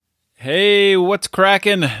Hey, what's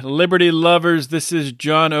crackin', Liberty lovers? This is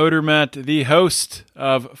John Odermatt, the host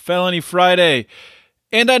of Felony Friday.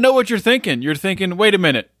 And I know what you're thinking. You're thinking, wait a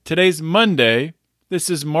minute, today's Monday. This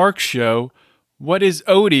is Marc's show. What is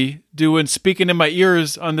Odie doing speaking in my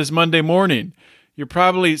ears on this Monday morning? You're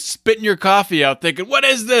probably spitting your coffee out thinking, what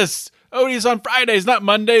is this? Odie's on Fridays, not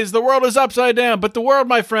Mondays. The world is upside down. But the world,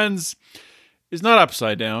 my friends, is not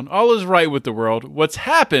upside down. All is right with the world. What's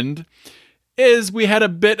happened is we had a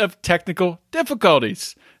bit of technical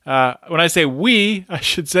difficulties. When I say we, I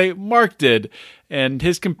should say Marc did. And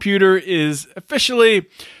his computer is officially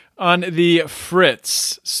on the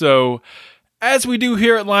fritz. So as we do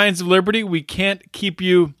here at Lions of Liberty, we can't keep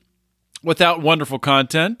you without wonderful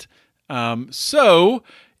content. So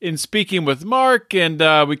in speaking with Marc,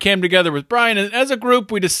 and we came together with Brian, and as a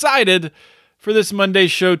group, we decided for this Monday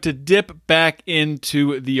show to dip back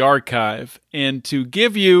into the archive and to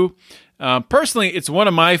give you personally, it's one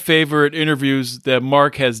of my favorite interviews that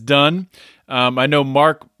Marc has done. I know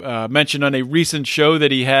Marc mentioned on a recent show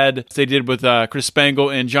that they did with Chris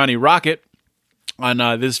Spangle and Johnny Rocket on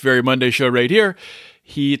this very Monday show right here.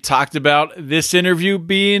 He talked about this interview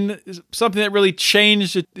being something that really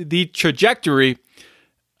changed the trajectory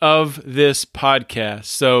of this podcast.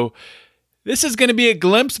 So this is going to be a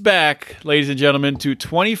glimpse back, ladies and gentlemen, to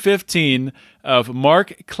 2015 of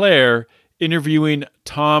Marc Clair interviewing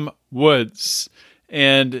Tom Woods.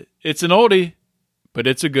 And it's an oldie, but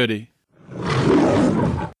it's a goodie.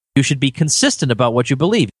 You should be consistent about what you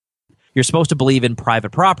believe. You're supposed to believe in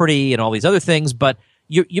private property and all these other things, but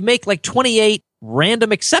you make like 28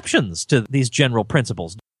 random exceptions to these general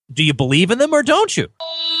principles. Do you believe in them or don't you?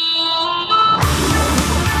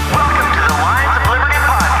 Welcome to the Lions of Liberty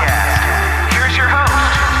podcast. Here's your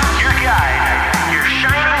host, your guide, your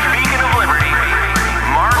shining beacon of liberty,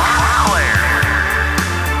 Marc Clair.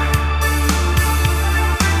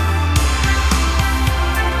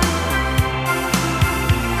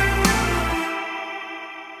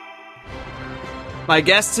 My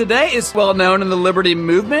guest today is well known in the Liberty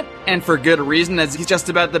movement, and for good reason, as he's just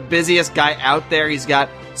about the busiest guy out there. He's got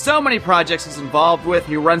so many projects he's involved with.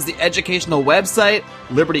 He runs the educational website,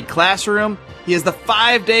 Liberty Classroom. He is the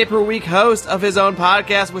 5-day-per-week host of his own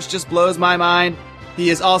podcast, which just blows my mind. He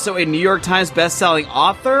is also a New York Times best-selling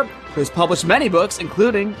author who has published many books,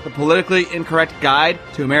 including The Politically Incorrect Guide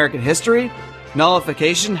to American History,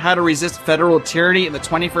 Nullification, How to Resist Federal Tyranny in the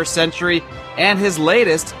 21st Century, and his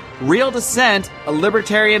latest, Real Dissent, A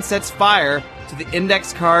Libertarian Sets Fire to the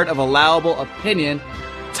Index Card of Allowable Opinion.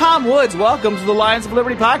 Tom Woods, welcome to the Lions of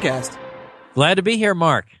Liberty podcast. Glad to be here,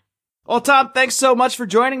 Marc. Well, Tom, thanks so much for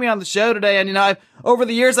joining me on the show today. And, over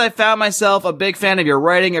the years, I've found myself a big fan of your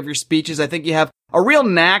writing, of your speeches. I think you have a real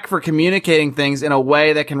knack for communicating things in a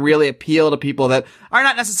way that can really appeal to people that are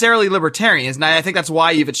not necessarily libertarians. And I think that's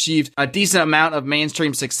why you've achieved a decent amount of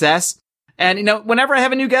mainstream success. And, whenever I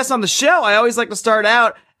have a new guest on the show, I always like to start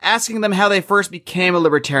out asking them how they first became a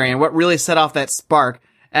libertarian, what really set off that spark.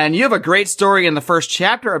 And you have a great story in the first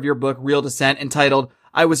chapter of your book, Real Dissent, entitled,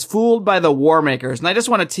 I Was Fooled by the War Makers. And I just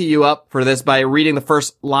want to tee you up for this by reading the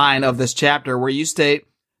first line of this chapter, where you state,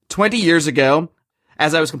 20 years ago,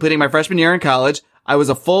 as I was completing my freshman year in college, I was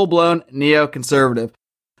a full-blown neoconservative.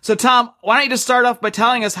 So, Tom, why don't you just start off by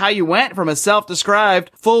telling us how you went from a self-described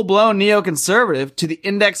full-blown neoconservative to the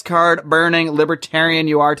index card burning libertarian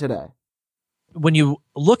you are today? When you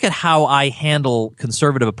look at how I handle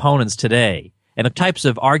conservative opponents today and the types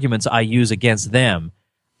of arguments I use against them,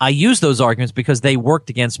 I use those arguments because they worked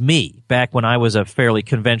against me back when I was a fairly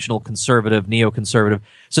conventional conservative, neoconservative.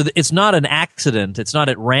 So it's not an accident. It's not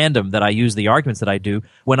at random that I use the arguments that I do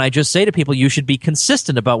when I just say to people, you should be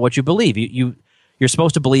consistent about what you believe. You're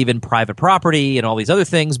supposed to believe in private property and all these other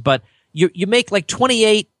things, but you make like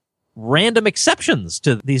 28 random exceptions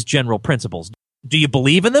to these general principles. Do you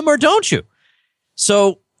believe in them or don't you?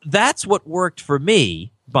 So that's what worked for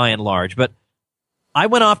me, by and large. But I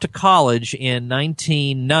went off to college in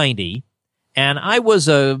 1990, and I was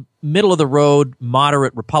a middle-of-the-road,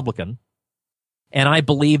 moderate Republican, and I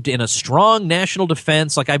believed in a strong national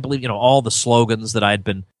defense. Like I believed, all the slogans that I'd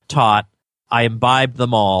been taught. I imbibed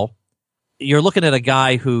them all. You're looking at a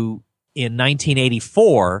guy who, in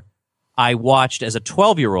 1984, I watched as a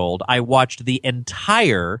 12-year-old, I watched the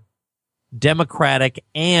entire Democratic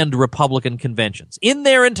and Republican conventions in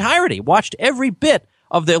their entirety. Watched every bit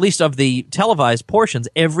of at least of the televised portions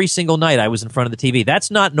every single night I was in front of the TV. That's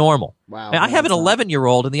not normal. Wow. I have an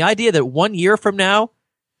 11-year-old, and the idea that 1 year from now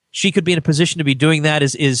she could be in a position to be doing that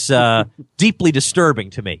is deeply disturbing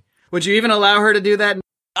to me. Would you even allow her to do that?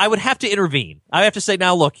 I would have to intervene. I have to say,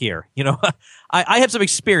 now look here, I have some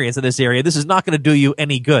experience in this area. This is not going to do you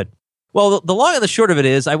any good. Well, the long and the short of it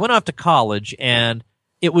is I went off to college, and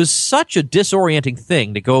it was such a disorienting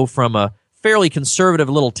thing to go from a fairly conservative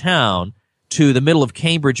little town to the middle of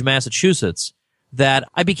Cambridge, Massachusetts, that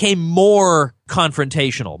I became more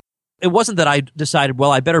confrontational. It wasn't that I decided,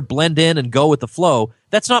 well, I better blend in and go with the flow.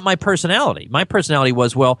 That's not my personality. My personality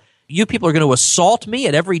was, well, you people are going to assault me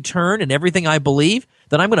at every turn and everything I believe,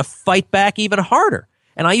 then I'm going to fight back even harder.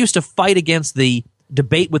 And I used to fight against the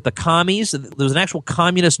debate with the commies. There was an actual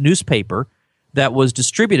communist newspaper that was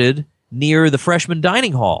distributed near the freshman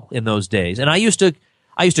dining hall in those days. And I used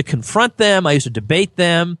to confront them. I used to debate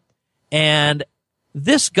them. And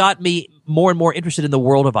this got me more and more interested in the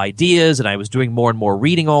world of ideas, and I was doing more and more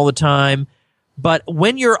reading all the time. But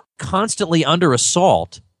when you're constantly under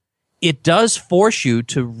assault, it does force you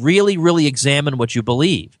to really, really examine what you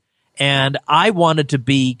believe. And I wanted to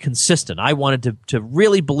be consistent. I wanted to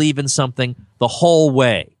really believe in something the whole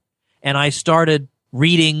way. And I started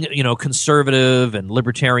reading, conservative and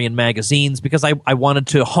libertarian magazines because I wanted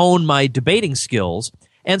to hone my debating skills.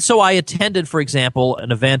 And so I attended, for example,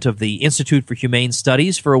 an event of the Institute for Humane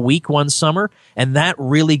Studies for a week one summer, and that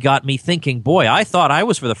really got me thinking, boy, I thought I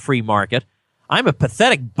was for the free market. I'm a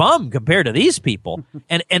pathetic bum compared to these people.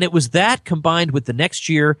 And it was that combined with the next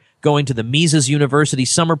year going to the Mises University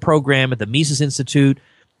summer program at the Mises Institute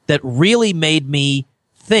that really made me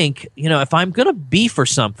think, if I'm going to be for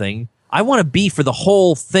something, I want to be for the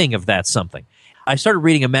whole thing of that something. I started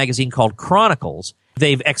reading a magazine called Chronicles.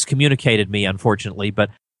 They've excommunicated me, unfortunately,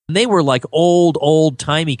 but they were like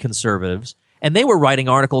old-timey conservatives, and they were writing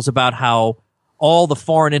articles about how all the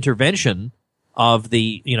foreign intervention of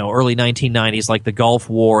the, early 1990s, like the Gulf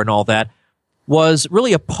War and all that, was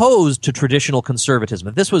really opposed to traditional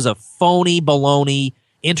conservatism. This was a phony, baloney,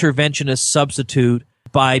 interventionist substitute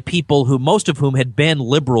by people who, most of whom had been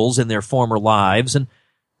liberals in their former lives. And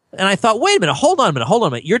I thought, wait a minute, hold on a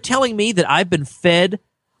minute. You're telling me that I've been fed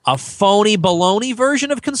a phony, baloney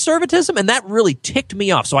version of conservatism? And that really ticked me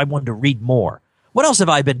off, so I wanted to read more. What else have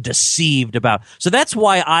I been deceived about? So that's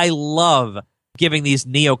why I love giving these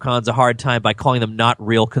neocons a hard time by calling them not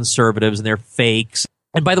real conservatives and they're fakes.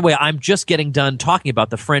 And by the way, I'm just getting done talking about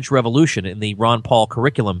the French Revolution in the Ron Paul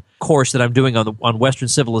curriculum course that I'm doing on Western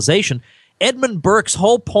civilization. Edmund Burke's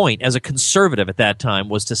whole point as a conservative at that time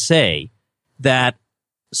was to say that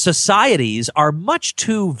societies are much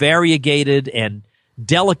too variegated and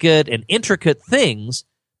delicate and intricate things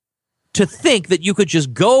to think that you could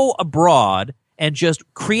just go abroad and just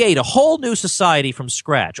create a whole new society from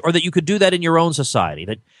scratch, or that you could do that in your own society,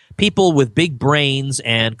 that people with big brains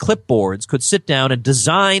and clipboards could sit down and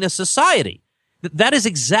design a society. That is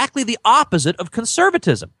exactly the opposite of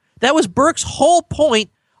conservatism. That was Burke's whole point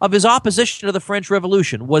of his opposition to the French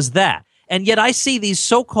Revolution, was that. And yet I see these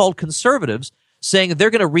so-called conservatives saying that they're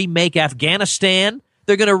going to remake Afghanistan,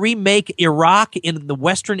 they're going to remake Iraq in the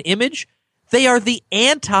Western image. They are the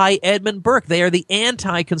anti-Edmund Burke. They are the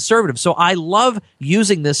anti-conservative. So I love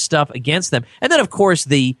using this stuff against them. And then, of course,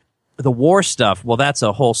 the war stuff, well, that's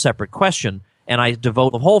a whole separate question. And I devote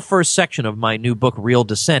the whole first section of my new book, Real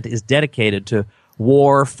Dissent, is dedicated to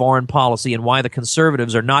war, foreign policy, and why the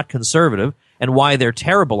conservatives are not conservative and why they're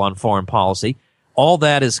terrible on foreign policy. All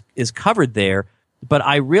that is covered there. But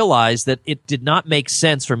I realized that it did not make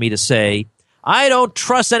sense for me to say, I don't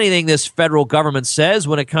trust anything this federal government says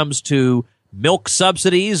when it comes to milk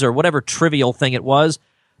subsidies or whatever trivial thing it was.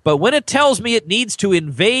 But when it tells me it needs to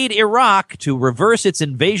invade Iraq to reverse its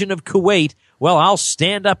invasion of Kuwait, well, I'll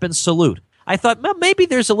stand up and salute. I thought, well, maybe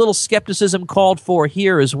there's a little skepticism called for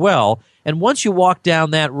here as well. And once you walk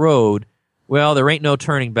down that road, well, there ain't no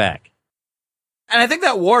turning back. And I think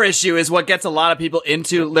that war issue is what gets a lot of people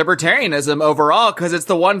into libertarianism overall, because it's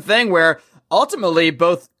the one thing where ultimately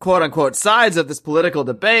both quote-unquote sides of this political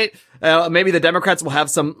debate, maybe the Democrats will have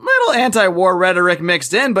some little anti-war rhetoric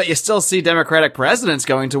mixed in, but you still see Democratic presidents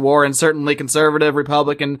going to war, and certainly conservative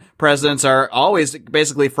Republican presidents are always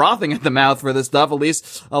basically frothing at the mouth for this stuff, at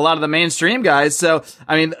least a lot of the mainstream guys. So,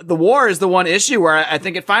 I mean, the war is the one issue where I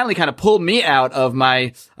think it finally kind of pulled me out of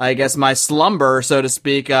my slumber, so to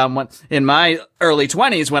speak, in my early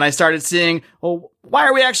 20s when I started seeing, well, why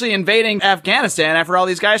are we actually invading Afghanistan after all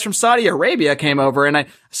these guys from Saudi Arabia came over? And I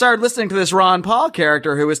started listening to this Ron Paul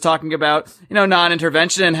character who was talking about,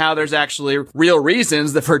 non-intervention and how there's actually real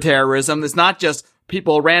reasons for terrorism. It's not just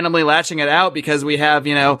people randomly latching it out because we have,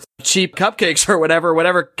 cheap cupcakes or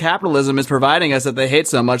whatever capitalism is providing us that they hate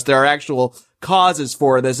so much. There are actual causes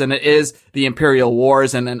for this, and it is the imperial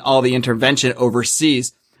wars and all the intervention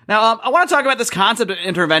overseas. Now, I want to talk about this concept of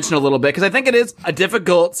intervention a little bit because I think it is a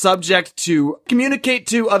difficult subject to communicate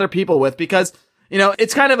to other people with because,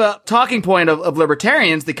 it's kind of a talking point of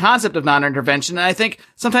libertarians, the concept of non-intervention. And I think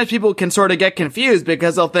sometimes people can sort of get confused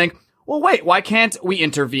because they'll think, well, wait, why can't we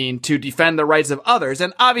intervene to defend the rights of others?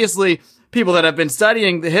 And obviously, people that have been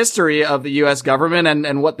studying the history of the U.S. government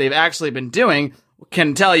and what they've actually been doing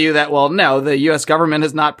can tell you that, well, no, the U.S. government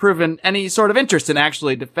has not proven any sort of interest in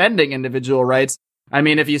actually defending individual rights. I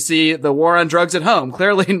mean, if you see the war on drugs at home,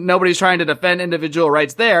 clearly nobody's trying to defend individual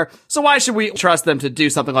rights there. So why should we trust them to do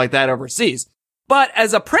something like that overseas? But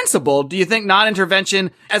as a principle, do you think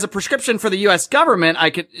non-intervention as a prescription for the U.S. government,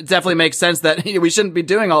 it definitely makes sense that we shouldn't be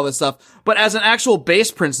doing all this stuff. But as an actual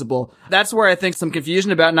base principle, that's where I think some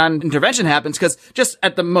confusion about non-intervention happens. Because just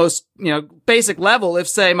at the most, basic level, if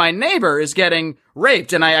say my neighbor is getting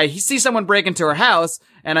raped and I see someone break into her house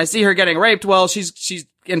and I see her getting raped, well, she's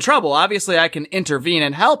in trouble. Obviously, I can intervene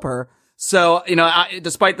and help her. So,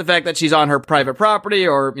 despite the fact that she's on her private property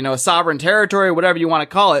or, a sovereign territory, whatever you want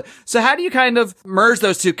to call it. So how do you kind of merge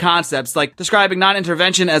those two concepts, like describing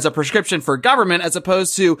non-intervention as a prescription for government as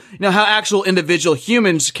opposed to, how actual individual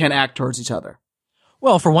humans can act towards each other?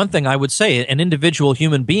 Well, for one thing, I would say an individual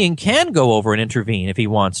human being can go over and intervene if he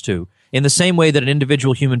wants to, in the same way that an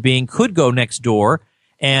individual human being could go next door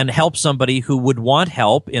and help somebody who would want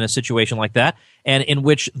help in a situation like that, and in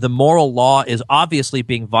which the moral law is obviously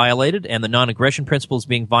being violated and the non-aggression principle is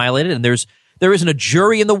being violated, and there isn't a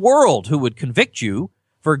jury in the world who would convict you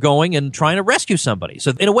for going and trying to rescue somebody.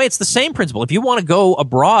 So in a way, it's the same principle. If you want to go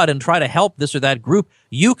abroad and try to help this or that group,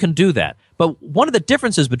 you can do that. But one of the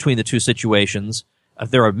differences between the two situations,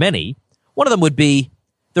 there are many, one of them would be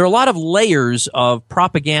there are a lot of layers of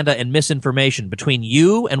propaganda and misinformation between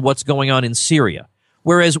you and what's going on in Syria.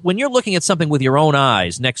 Whereas when you're looking at something with your own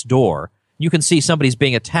eyes next door, you can see somebody's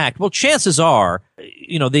being attacked. Well, chances are,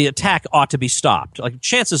 the attack ought to be stopped. Like,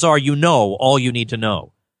 chances are all you need to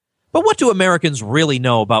know. But what do Americans really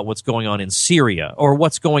know about what's going on in Syria or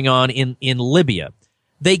what's going on in Libya?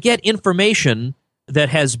 They get information that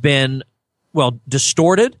has been,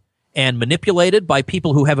 distorted and manipulated by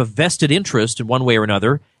people who have a vested interest in one way or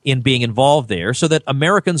another in being involved there, so that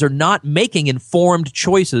Americans are not making informed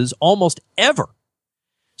choices almost ever.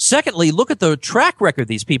 Secondly, look at the track record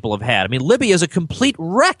these people have had. I mean, Libya is a complete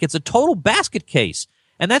wreck. It's a total basket case.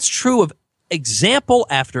 And that's true of example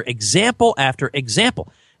after example after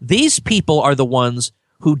example. These people are the ones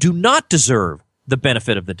who do not deserve the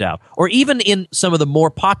benefit of the doubt, or even in some of the more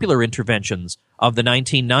popular interventions of the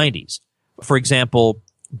 1990s. For example,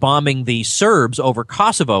 bombing the Serbs over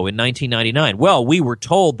Kosovo in 1999. Well, we were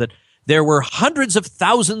told that there were hundreds of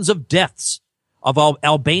thousands of deaths of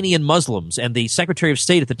Albanian Muslims, and the Secretary of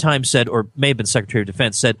State at the time said, or may have been Secretary of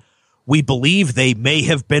Defense, said, we believe they may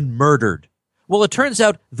have been murdered. Well, it turns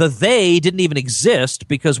out the they didn't even exist,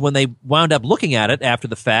 because when they wound up looking at it after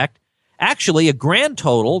the fact, actually a grand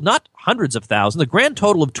total, not hundreds of thousands, a grand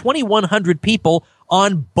total of 2,100 people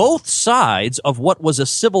on both sides of what was a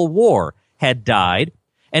civil war had died.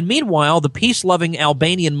 And meanwhile, the peace-loving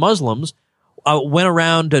Albanian Muslims went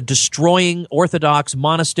around destroying Orthodox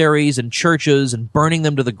monasteries and churches and burning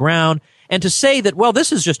them to the ground. And to say that, well,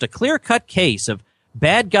 this is just a clear-cut case of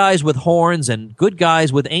bad guys with horns and good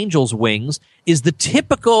guys with angels' wings is the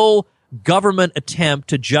typical government attempt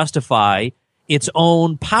to justify its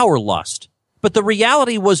own power lust. But the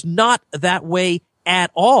reality was not that way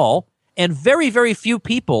at all. And very, very few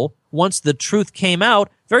people, once the truth came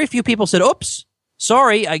out, very few people said, oops,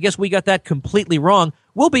 sorry, I guess we got that completely wrong.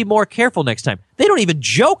 We'll be more careful next time. They don't even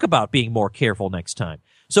joke about being more careful next time.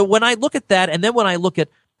 So when I look at that, and then when I look at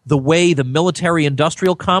the way the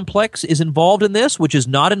military-industrial complex is involved in this, which is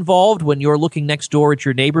not involved when you're looking next door at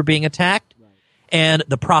your neighbor being attacked, and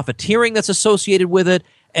the profiteering that's associated with it,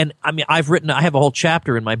 and I mean, I have a whole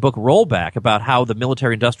chapter in my book Rollback about how the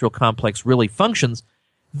military-industrial complex really functions,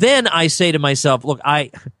 then I say to myself, look,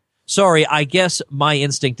 I guess my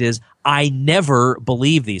instinct is I never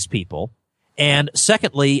believe these people. And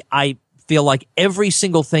secondly, I feel like every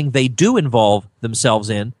single thing they do involve themselves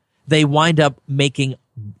in, they wind up making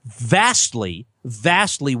vastly,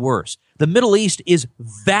 vastly worse. The Middle East is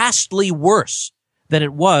vastly worse than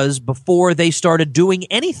it was before they started doing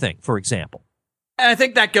anything, for example. And I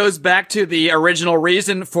think that goes back to the original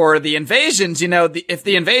reason for the invasions. If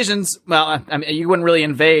the invasions, well, I mean, you wouldn't really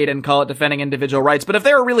invade and call it defending individual rights, but if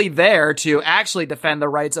they were really there to actually defend the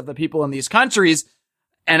rights of the people in these countries,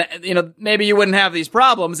 and, maybe you wouldn't have these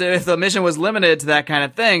problems if the mission was limited to that kind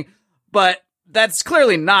of thing. But that's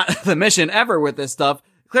clearly not the mission ever with this stuff.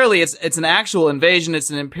 Clearly, it's an actual invasion.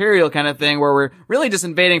 It's an imperial kind of thing where we're really just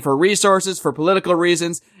invading for resources, for political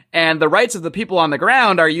reasons. And the rights of the people on the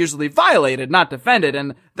ground are usually violated, not defended.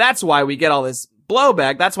 And that's why we get all this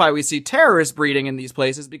blowback. That's why we see terrorist breeding in these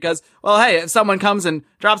places because, well, hey, if someone comes and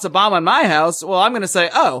drops a bomb on my house, well, I'm going to say,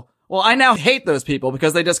 oh, well, I now hate those people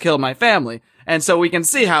because they just killed my family. And so we can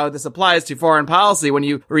see how this applies to foreign policy when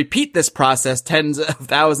you repeat this process tens of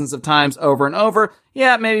thousands of times over and over.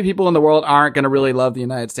 Yeah, maybe people in the world aren't going to really love the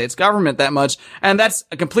United States government that much. And that's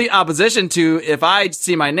a complete opposition to if I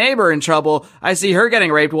see my neighbor in trouble, I see her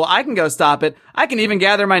getting raped, well, I can go stop it. I can even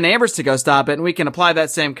gather my neighbors to go stop it, and we can apply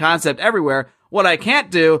that same concept everywhere. What I can't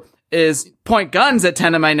do is point guns at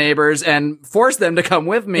 10 of my neighbors and force them to come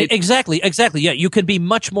with me. Exactly. Yeah, you can be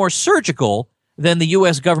much more surgical than the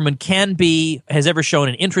U.S. government can be, has ever shown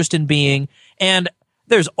an interest in being. And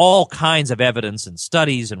there's all kinds of evidence and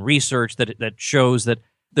studies and research that shows that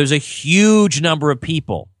there's a huge number of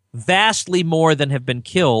people, vastly more than have been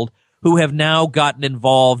killed, who have now gotten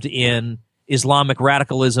involved in Islamic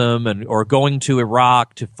radicalism or going to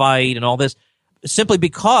Iraq to fight and all this, simply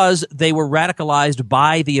because they were radicalized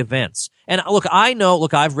by the events. And look,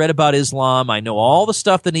 I've read about Islam. I know all the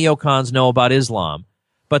stuff the neocons know about Islam.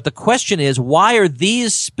 But the question is, why are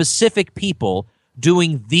these specific people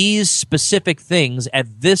doing these specific things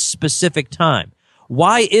at this specific time?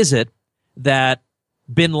 Why is it that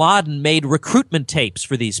bin Laden made recruitment tapes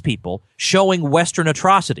for these people showing Western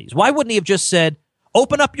atrocities? Why wouldn't he have just said,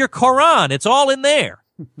 open up your Quran, it's all in there?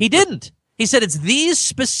 He didn't. He said it's these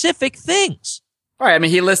specific things. All right, I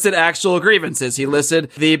mean, he listed actual grievances. He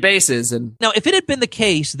listed the bases. And now, if it had been the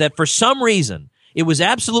case that for some reason it was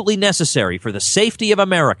absolutely necessary for the safety of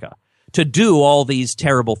America to do all these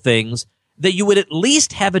terrible things, that you would at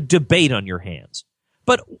least have a debate on your hands.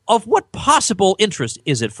 But of what possible interest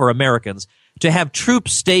is it for Americans to have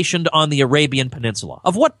troops stationed on the Arabian Peninsula?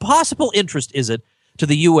 Of what possible interest is it to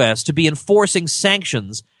the U.S. to be enforcing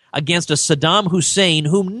sanctions against a Saddam Hussein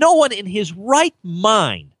whom no one in his right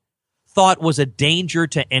mind thought was a danger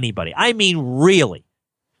to anybody? I mean, really.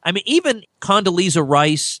 I mean, even Condoleezza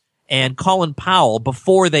Rice and Colin Powell,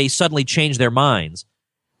 before they suddenly changed their minds,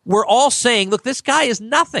 were all saying, look, this guy is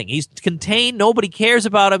nothing. He's contained. Nobody cares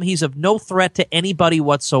about him. He's of no threat to anybody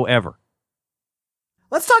whatsoever.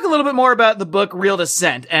 Let's talk a little bit more about the book Real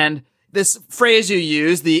Dissent and this phrase you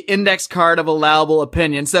use, the index card of allowable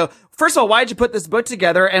opinion. So first of all, why'd you put this book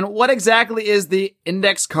together, and what exactly is the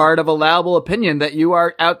index card of allowable opinion that you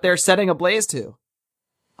are out there setting ablaze to?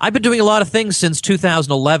 I've been doing a lot of things since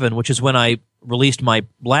 2011, which is when I released my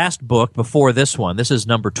last book before this one. This is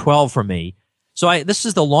number 12 for me. So this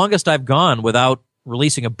is the longest I've gone without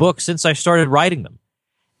releasing a book since I started writing them.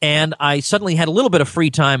 And I suddenly had a little bit of free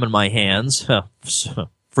time in my hands.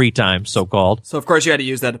 Free time, so-called. So, of course, you had to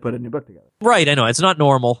use that to put a new book together. Right, I know. It's not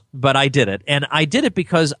normal, but I did it. And I did it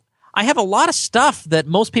because I have a lot of stuff that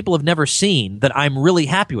most people have never seen that I'm really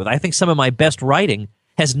happy with. I think some of my best writing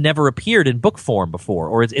has never appeared in book form before,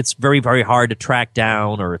 or it's very, very hard to track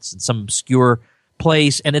down, or it's in some obscure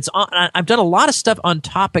place. And I've done a lot of stuff on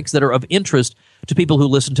topics that are of interest to people who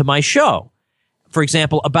listen to my show. For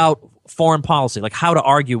example, about foreign policy, like how to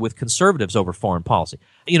argue with conservatives over foreign policy.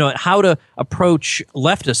 You know, how to approach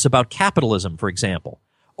leftists about capitalism, for example.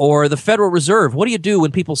 Or the Federal Reserve. What do you do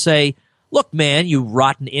when people say, look, man, you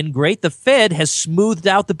rotten ingrate, the Fed has smoothed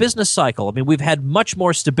out the business cycle. I mean, we've had much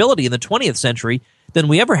more stability in the 20th century than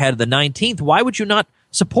we ever had in the 19th. Why would you not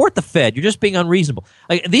support the Fed? You're just being unreasonable.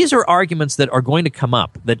 Like, these are arguments that are going to come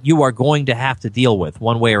up that you are going to have to deal with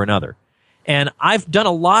one way or another. And I've done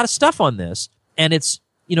a lot of stuff on this, and it's,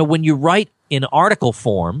 you know, when you write in article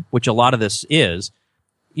form, which a lot of this is,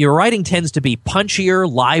 your writing tends to be punchier,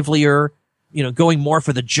 livelier, you know, going more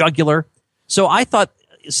for the jugular. So I thought,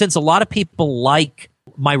 since a lot of people like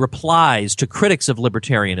my replies to critics of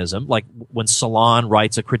libertarianism, like when Salon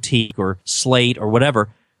writes a critique or Slate or whatever,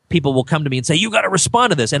 people will come to me and say, you got to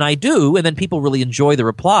respond to this. And I do. And then people really enjoy the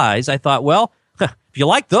replies. I thought, well, if you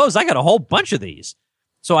like those, I got a whole bunch of these.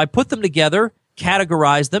 So I put them together,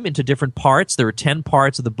 categorized them into different parts. There are 10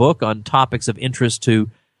 parts of the book on topics of interest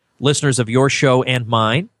to listeners of your show and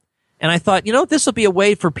mine. And I thought, you know, this will be a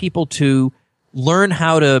way for people to learn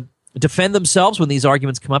how to defend themselves when these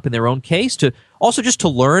arguments come up in their own case, to also just to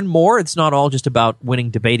learn more. It's not all just about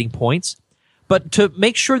winning debating points, but to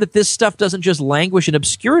make sure that this stuff doesn't just languish in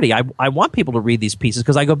obscurity. I want people to read these pieces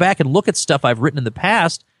because I go back and look at stuff I've written in the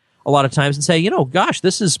past a lot of times and say, you know, gosh,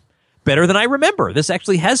 this is better than I remember. This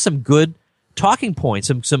actually has some good talking points,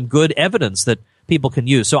 some good evidence that people can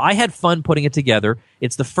use. So I had fun putting it together.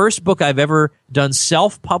 It's the first book I've ever done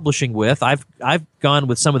self-publishing with. I've gone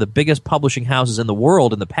with some of the biggest publishing houses in the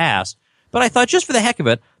world in the past, but I thought just for the heck of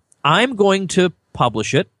it, I'm going to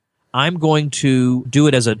publish it. I'm going to do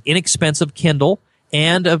it as an inexpensive Kindle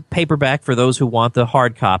and a paperback for those who want the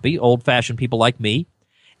hard copy, old-fashioned people like me.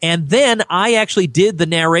 And then I actually did the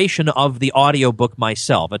narration of the audiobook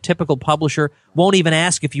myself. A typical publisher won't even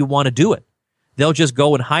ask if you want to do it. They'll just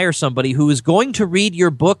go and hire somebody who is going to read your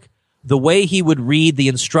book the way he would read the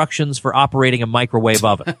instructions for operating a microwave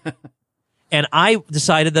oven. And I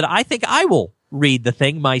decided that I think I will read the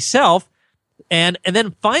thing myself. And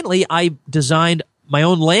then finally, I designed my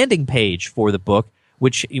own landing page for the book,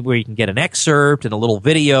 where you can get an excerpt and a little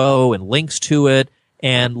video and links to it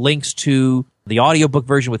and links to the audiobook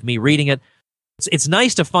version with me reading it. It's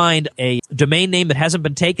nice to find a domain name that hasn't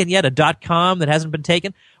been taken yet, a .com that hasn't been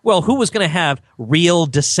taken. Well, who was going to have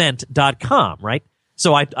realdissent.com, right?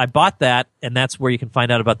 So I bought that, and that's where you can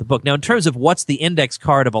find out about the book. Now, in terms of what's the index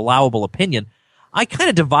card of allowable opinion, I kind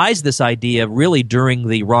of devised this idea really during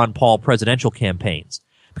the Ron Paul presidential campaigns.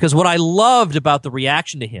 Because what I loved about the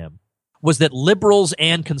reaction to him was that liberals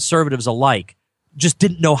and conservatives alike just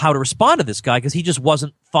didn't know how to respond to this guy because he just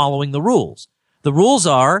wasn't following the rules. The rules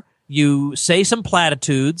are you say some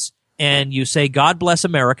platitudes and you say, God bless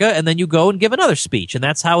America, and then you go and give another speech. And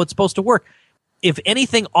that's how it's supposed to work. If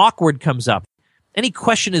anything awkward comes up, any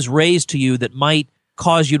question is raised to you that might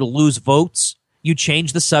cause you to lose votes, you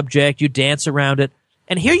change the subject, you dance around it.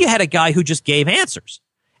 And here you had a guy who just gave answers.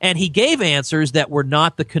 And he gave answers that were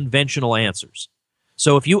not the conventional answers.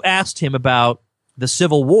 So if you asked him about the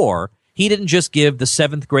Civil War, he didn't just give the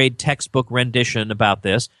 7th grade textbook rendition about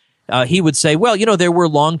this. He would say, well, there were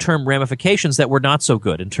long-term ramifications that were not so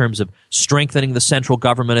good in terms of strengthening the central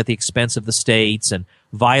government at the expense of the states and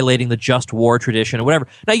violating the just war tradition or whatever.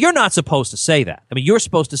 Now, you're not supposed to say that. I mean, you're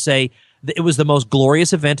supposed to say that it was the most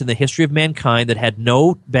glorious event in the history of mankind that had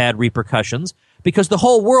no bad repercussions because the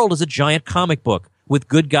whole world is a giant comic book with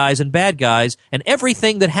good guys and bad guys, and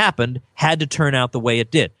everything that happened had to turn out the way it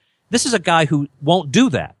did. This is a guy who won't do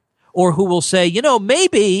that, or who will say,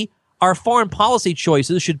 maybe our foreign policy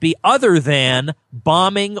choices should be other than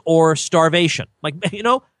bombing or starvation. Like,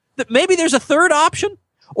 that maybe there's a third option,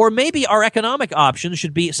 or maybe our economic option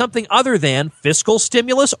should be something other than fiscal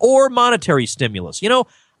stimulus or monetary stimulus.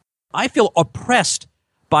 I feel oppressed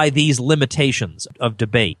by these limitations of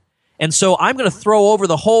debate. And so I'm going to throw over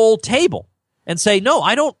the whole table and say, no,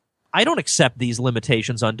 I don't accept these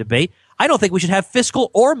limitations on debate. I don't think we should have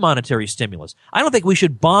fiscal or monetary stimulus. I don't think we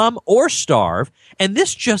should bomb or starve. And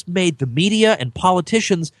this just made the media and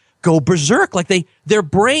politicians go berserk. Like their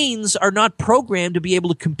brains are not programmed to be able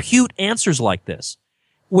to compute answers like this.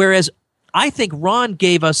 Whereas I think Ron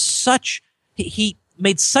gave us he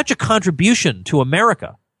made such a contribution to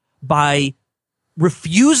America by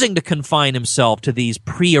refusing to confine himself to these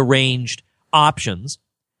prearranged options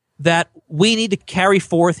that we need to carry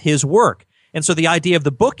forth his work. And so the idea of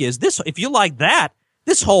the book is this: if you like that,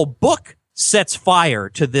 this whole book sets fire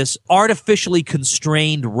to this artificially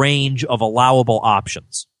constrained range of allowable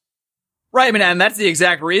options. Right. I mean, and that's the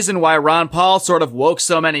exact reason why Ron Paul sort of woke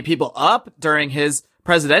so many people up during his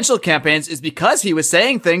presidential campaigns, is because he was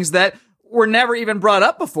saying things that were never even brought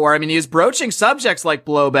up before. I mean, he was broaching subjects like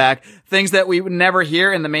blowback, things that we would never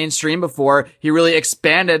hear in the mainstream before. He really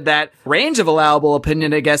expanded that range of allowable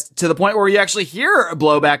opinion, I guess, to the point where you actually hear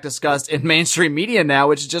blowback discussed in mainstream media now,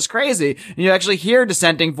 which is just crazy. And you actually hear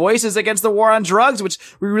dissenting voices against the war on drugs, which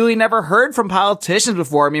we really never heard from politicians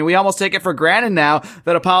before. I mean, we almost take it for granted now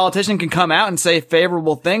that a politician can come out and say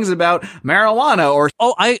favorable things about marijuana or...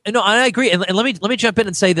 Oh, I agree. And let me jump in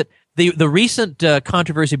and say that the recent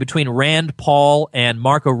controversy between Rand Paul and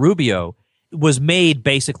Marco Rubio was made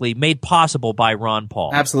possible by Ron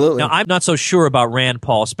Paul. Absolutely. Now, I'm not so sure about Rand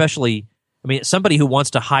Paul, especially, somebody who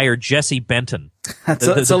wants to hire Jesse Benton.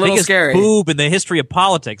 It's a little scary. Boob in the history of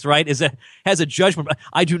politics, right? Has a judgment.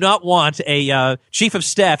 I do not want a chief of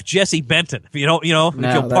staff Jesse Benton. If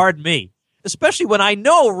you'll pardon me. Especially when I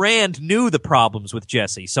know Rand knew the problems with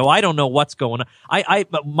Jesse, so I don't know what's going on.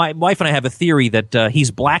 My wife and I have a theory that he's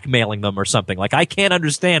blackmailing them or something. Like, I can't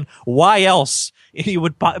understand why else he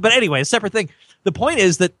would. But anyway, a separate thing. The point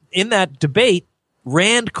is that in that debate,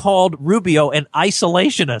 Rand called Rubio an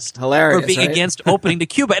isolationist. Hilarious, for being right? against opening to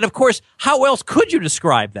Cuba. And of course, how else could you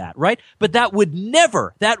describe that, right? But that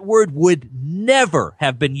word would never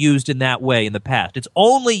have been used in that way in the past. It's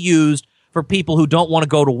only used for people who don't want to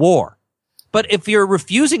go to war. But if you're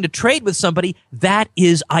refusing to trade with somebody, that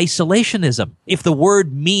is isolationism, if the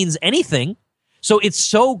word means anything. So it's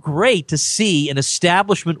so great to see an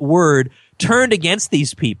establishment word turned against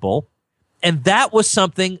these people. And that was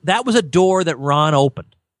a door that Ron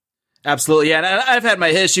opened. Absolutely. Yeah. And I've had my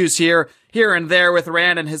issues here and there with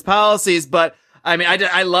Rand and his policies, but I mean,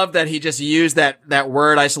 I love that he just used that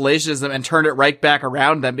word isolationism and turned it right back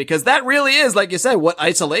around them, because that really is, like you said, what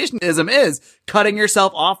isolationism is: cutting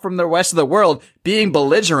yourself off from the rest of the world, being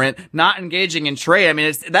belligerent, not engaging in trade. I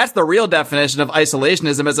mean, that's the real definition of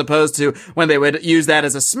isolationism, as opposed to when they would use that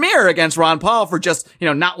as a smear against Ron Paul for just,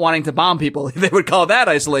 not wanting to bomb people. They would call that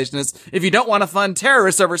isolationist. If you don't want to fund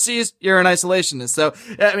terrorists overseas, you're an isolationist. So,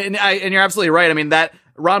 I mean, and you're absolutely right. I mean, that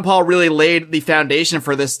Ron Paul really laid the foundation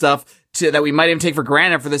for this stuff that we might even take for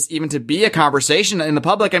granted for this even to be a conversation in the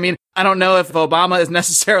public. I mean, I don't know if Obama is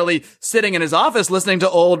necessarily sitting in his office listening to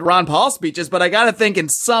old Ron Paul speeches, but I gotta think in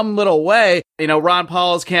some little way, Ron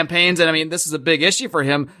Paul's campaigns, and I mean, this is a big issue for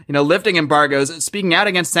him, lifting embargoes, speaking out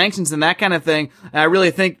against sanctions and that kind of thing. And I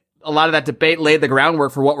really think a lot of that debate laid the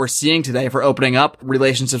groundwork for what we're seeing today, for opening up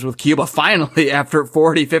relationships with Cuba finally after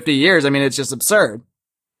 40, 50 years. I mean, it's just absurd.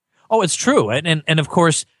 Oh, it's true. And of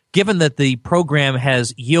course, given that the program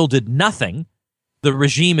has yielded nothing, the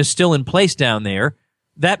regime is still in place down there,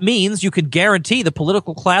 that means you can guarantee the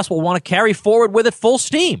political class will want to carry forward with it full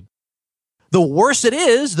steam. The worse it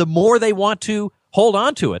is, the more they want to hold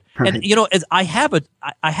on to it. Right. And, as I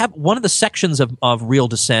have one of the sections of Real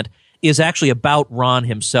Dissent is actually about Ron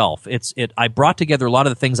himself. I brought together a lot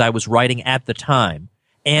of the things I was writing at the time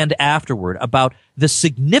and afterward about the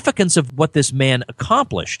significance of what this man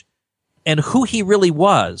accomplished and who he really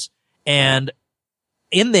was. And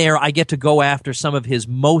in there, I get to go after some of his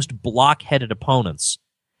most blockheaded opponents.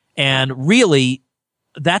 And really,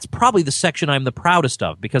 that's probably the section I'm the proudest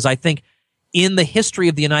of, because I think in the history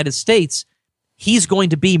of the United States, he's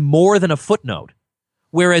going to be more than a footnote.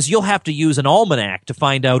 Whereas you'll have to use an almanac to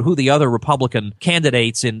find out who the other Republican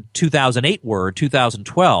candidates in 2008 were, or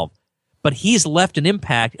 2012. But he's left an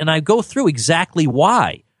impact, and I go through exactly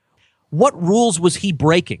why. What rules was he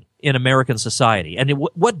breaking in American society? And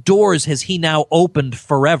what doors has he now opened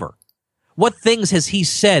forever? What things has he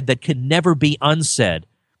said that can never be unsaid?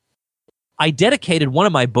 I dedicated one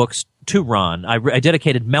of my books to Ron. I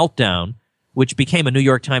dedicated Meltdown, which became a New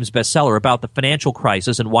York Times bestseller, about the financial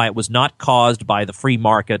crisis and why it was not caused by the free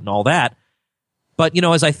market and all that. But,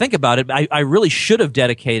 as I think about it, I really should have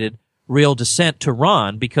dedicated Real Dissent to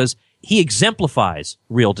Ron, because he exemplifies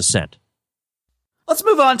real dissent. Let's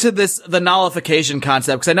move on to the nullification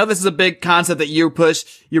concept, because I know this is a big concept that you push.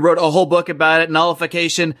 You wrote a whole book about it,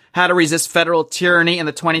 Nullification, How to Resist Federal Tyranny in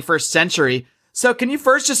the 21st Century. So can you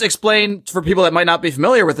first just explain, for people that might not be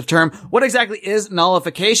familiar with the term, what exactly is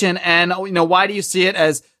nullification, and why do you see it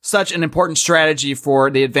as such an important strategy for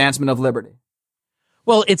the advancement of liberty?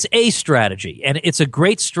 Well, it's a strategy, and it's a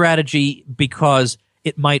great strategy because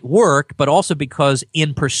it might work, but also because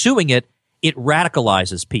in pursuing it, it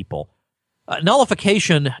radicalizes people.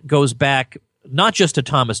 Nullification goes back not just to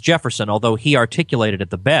Thomas Jefferson, although he articulated it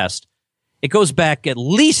the best. It goes back at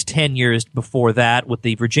least 10 years before that with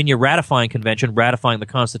the Virginia Ratifying Convention ratifying the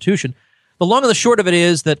Constitution. The long and the short of it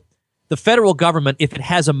is that the federal government, if it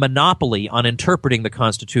has a monopoly on interpreting the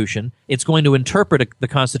Constitution, it's going to interpret the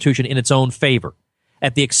Constitution in its own favor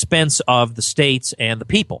at the expense of the states and the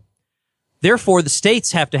people. Therefore, the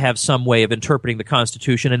states have to have some way of interpreting the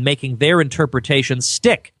Constitution and making their interpretation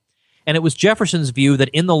stick. And it was Jefferson's view that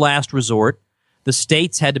in the last resort, the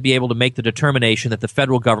states had to be able to make the determination that the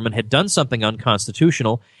federal government had done something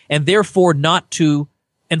unconstitutional, and therefore not to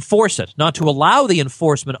enforce it, not to allow the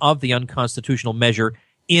enforcement of the unconstitutional measure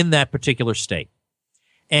in that particular state.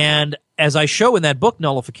 And as I show in that book,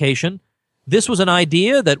 Nullification, this was an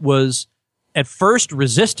idea that was at first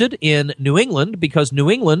resisted in New England because New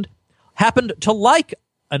England happened to like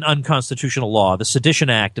an unconstitutional law, the Sedition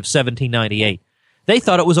Act of 1798. They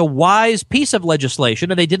thought it was a wise piece of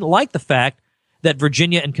legislation, and they didn't like the fact that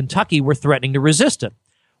Virginia and Kentucky were threatening to resist it.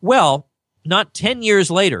 Well, not 10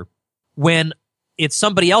 years later, when it's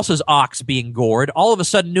somebody else's ox being gored, all of a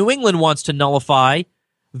sudden New England wants to nullify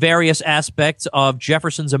various aspects of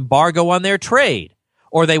Jefferson's embargo on their trade,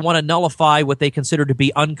 or they want to nullify what they consider to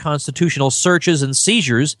be unconstitutional searches and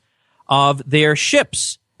seizures of their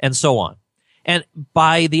ships, and so on. And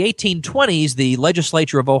by the 1820s, the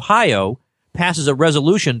legislature of Ohio passes a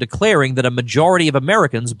resolution declaring that a majority of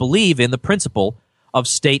Americans believe in the principle of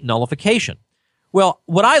state nullification. Well,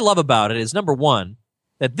 what I love about it is, number one,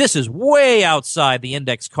 that this is way outside the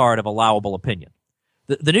index card of allowable opinion.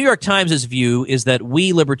 The New York Times' view is that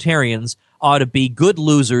we libertarians ought to be good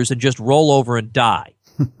losers and just roll over and die.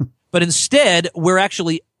 But instead, we're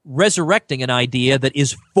actually resurrecting an idea that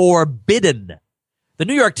is forbidden. The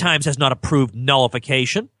New York Times has not approved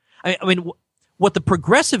nullification. I mean, what the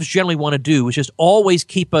progressives generally want to do is just always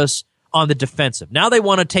keep us on the defensive. Now they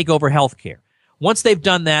want to take over health care. Once they've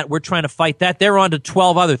done that, we're trying to fight that. They're on to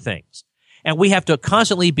 12 other things. and we have to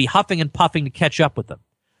constantly be huffing and puffing to catch up with them.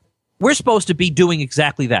 We're supposed to be doing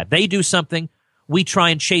exactly that. They do something, we try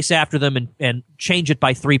and chase after them and change it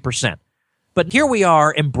by 3%. But here we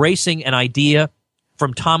are embracing an idea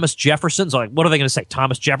from Thomas Jefferson. So like, what are they going to say?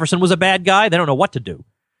 Thomas Jefferson was a bad guy? They don't know what to do.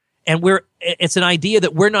 And it's an idea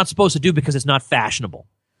that we're not supposed to do because it's not fashionable,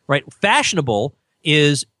 right? Fashionable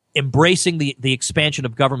is embracing the expansion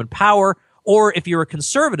of government power, or if you're a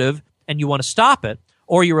conservative and you want to stop it,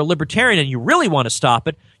 or you're a libertarian and you really want to stop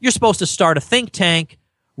it, you're supposed to start a think tank,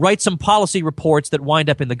 write some policy reports that wind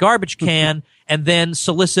up in the garbage can, and then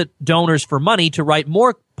solicit donors for money to write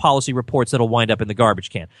more policy reports that'll wind up in the garbage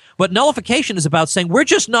can. But nullification is about saying, we're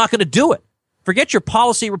just not going to do it. Forget your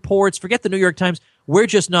policy reports, forget the New York Times, we're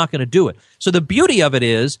just not going to do it. So the beauty of it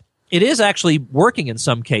is actually working in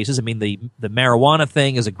some cases. I mean, the marijuana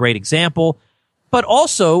thing is a great example, but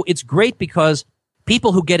also it's great because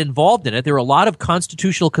people who get involved in it, there are a lot of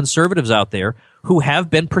constitutional conservatives out there who have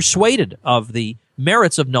been persuaded of the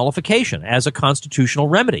merits of nullification as a constitutional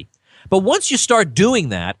remedy. But once you start doing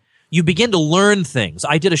that, you begin to learn things.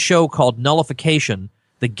 I did a show called Nullification,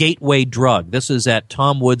 the Gateway Drug. This is at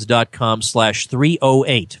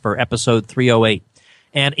tomwoods.com/308 for episode 308.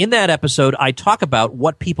 And in that episode, I talk about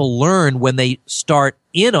what people learn when they start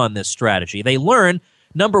in on this strategy. They learn,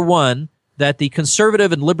 number one, that the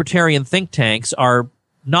conservative and libertarian think tanks are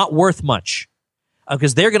not worth much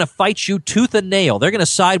because they're going to fight you tooth and nail. They're going to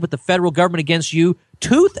side with the federal government against you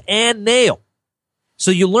tooth and nail.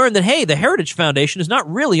 So you learn that, hey, the Heritage Foundation is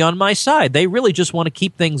not really on my side. They really just want to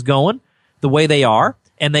keep things going the way they are,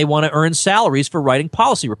 and they want to earn salaries for writing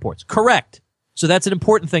policy reports. Correct. So that's an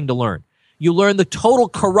important thing to learn. You learn the total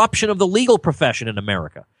corruption of the legal profession in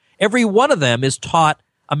America. Every one of them is taught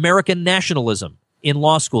American nationalism in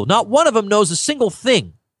law school. Not one of them knows a single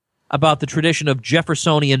thing about the tradition of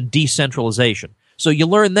Jeffersonian decentralization. So you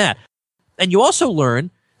learn that. And you also learn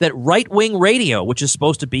that right-wing radio, which is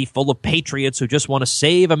supposed to be full of patriots who just want to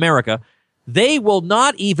save America, they will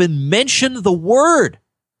not even mention the word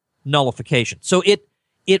nullification. So it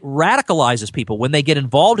radicalizes people. When they get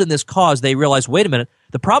involved in this cause, they realize, wait a minute,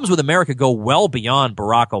 the problems with America go well beyond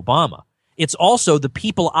Barack Obama. It's also the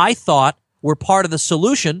people I thought were part of the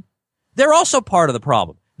solution. They're also part of the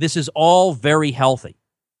problem. This is all very healthy.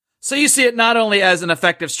 So you see it not only as an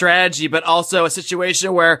effective strategy, but also a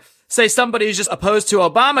situation where, say, somebody who's just opposed to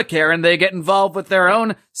Obamacare and they get involved with their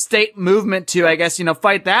own state movement to, I guess,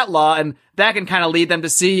 fight that law, and that can kind of lead them to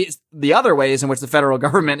see the other ways in which the federal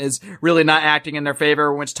government is really not acting in their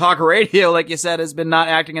favor, in which talk radio, like you said, has been not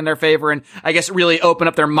acting in their favor, and I guess really open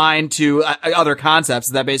up their mind to other concepts.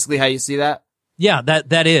 Is that basically how you see that? Yeah,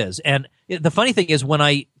 that is. And the funny thing is, when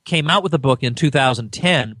I came out with the book in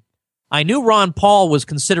 2010, I knew Ron Paul was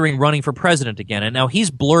considering running for president again, and now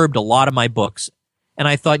he's blurbed a lot of my books. And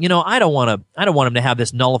I thought, I don't want him to have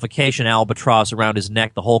this nullification albatross around his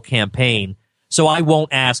neck the whole campaign, so I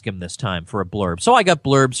won't ask him this time for a blurb. So I got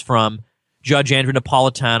blurbs from Judge Andrew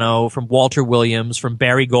Napolitano, from Walter Williams, from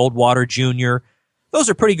Barry Goldwater Jr. Those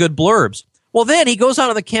are pretty good blurbs. Well, then he goes out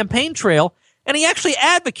on the campaign trail, and he actually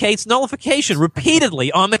advocates nullification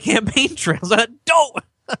repeatedly on the campaign trail. So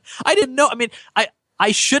I didn't know. I mean,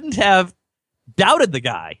 I shouldn't have doubted the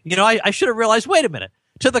guy. I should have realized, wait a minute.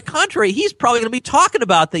 To the contrary, he's probably going to be talking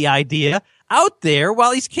about the idea out there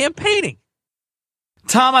while he's campaigning.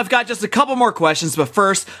 Tom, I've got just a couple more questions, but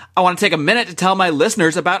first, I want to take a minute to tell my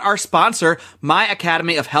listeners about our sponsor, My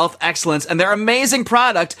Academy of Health Excellence, and their amazing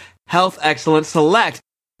product, Health Excellence Select.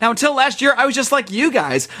 Now, until last year, I was just like you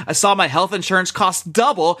guys. I saw my health insurance cost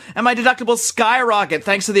double and my deductibles skyrocket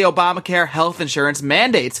thanks to the Obamacare health insurance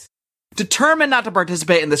mandates. Determined not to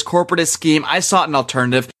participate in this corporatist scheme, I sought an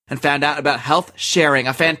alternative and found out about health sharing,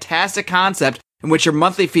 a fantastic concept in which your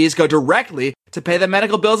monthly fees go directly to pay the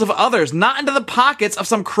medical bills of others, not into the pockets of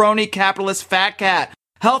some crony capitalist fat cat.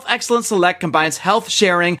 Health Excellence Select combines health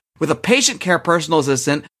sharing with a patient care personal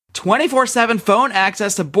assistant, 24/7 phone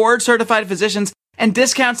access to board-certified physicians, and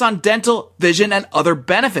discounts on dental, vision, and other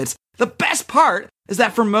benefits. The best part is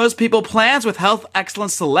that for most people, plans with Health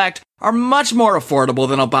Excellence Select are much more affordable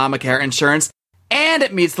than Obamacare insurance, and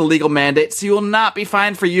it meets the legal mandate, so you will not be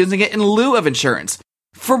fined for using it in lieu of insurance.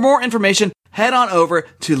 For more information, head on over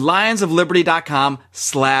to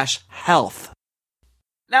lionsofliberty.com/health.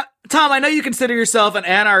 Now, Tom, I know you consider yourself an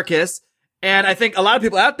anarchist, and I think a lot of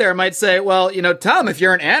people out there might say, well, Tom, if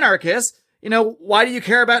you're an anarchist, why do you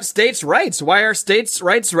care about states' rights? Why are states'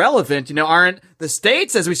 rights relevant? Aren't the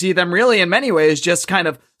states, as we see them, really in many ways just kind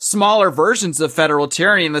of smaller versions of federal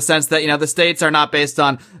tyranny in the sense that, the states are not based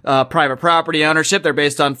on private property ownership. They're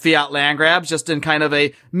based on fiat land grabs, just in kind of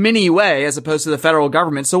a mini way as opposed to the federal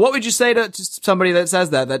government. So what would you say to somebody that says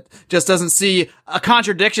that just doesn't see a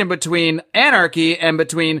contradiction between anarchy and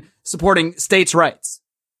between supporting states' rights?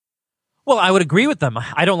 Well, I would agree with them.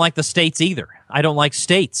 I don't like the states either. I don't like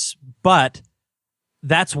states, but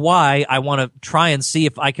that's why I want to try and see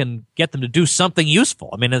if I can get them to do something useful.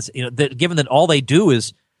 I mean, given that all they do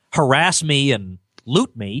is harass me and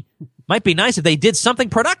loot me, might be nice if they did something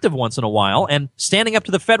productive once in a while, and standing up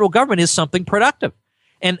to the federal government is something productive.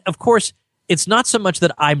 And of course, it's not so much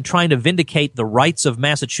that I'm trying to vindicate the rights of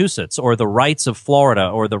Massachusetts or the rights of Florida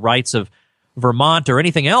or the rights of Vermont or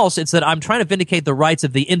anything else. It's that I'm trying to vindicate the rights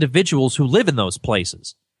of the individuals who live in those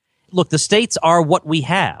places. Look, the states are what we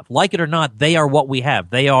have. Like it or not, they are what we have.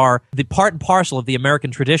 They are the part and parcel of the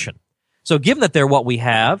American tradition. So given that they're what we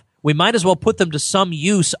have, we might as well put them to some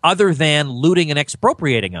use other than looting and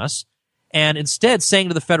expropriating us, and instead saying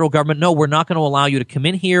to the federal government, no, we're not going to allow you to come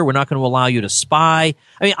in here. We're not going to allow you to spy.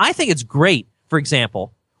 I mean, I think it's great, for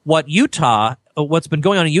example, what's been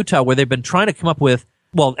going on in Utah, where they've been trying to come up with,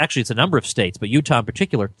 well, actually it's a number of states, but Utah in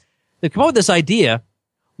particular, they've come up with this idea,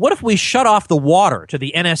 what if we shut off the water to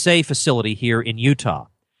the NSA facility here in Utah?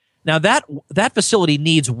 Now, that facility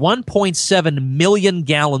needs 1.7 million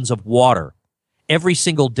gallons of water every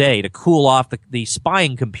single day to cool off the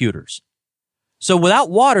spying computers. So without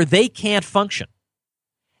water, they can't function.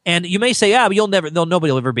 And you may say, but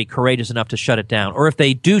nobody will ever be courageous enough to shut it down. Or if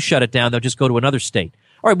they do shut it down, they'll just go to another state.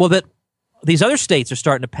 All right, well, these other states are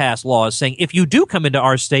starting to pass laws saying, if you do come into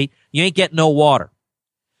our state, you ain't getting no water.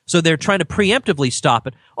 So they're trying to preemptively stop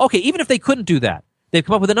it. Okay, even if they couldn't do that, they've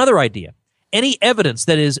come up with another idea. Any evidence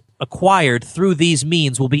that is acquired through these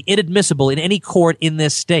means will be inadmissible in any court in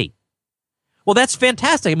this state. Well, that's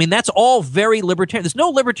fantastic. I mean, that's all very libertarian. There's no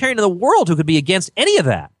libertarian in the world who could be against any of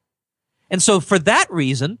that. And so for that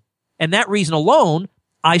reason, and that reason alone,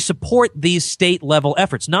 I support these state-level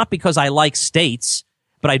efforts, not because I like states,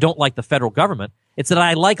 but I don't like the federal government. It's that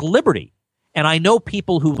I like liberty. And I know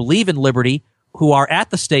people who believe in liberty who are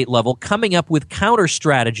at the state level coming up with counter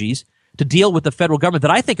strategies to deal with the federal government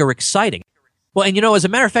that I think are exciting. Well, and as a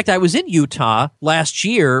matter of fact, I was in Utah last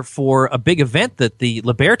year for a big event that the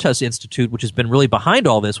Libertas Institute, which has been really behind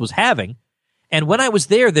all this, was having. And when I was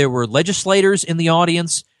there were legislators in the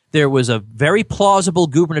audience. There was a very plausible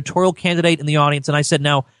gubernatorial candidate in the audience. And I said,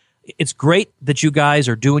 now, it's great that you guys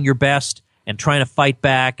are doing your best and trying to fight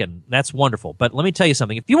back, and that's wonderful. But let me tell you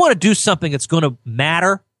something. If you want to do something that's going to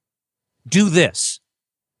matter, do this.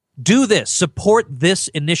 Do this. Support this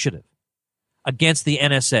initiative against the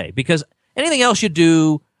NSA. Because anything else you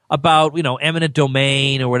do about, eminent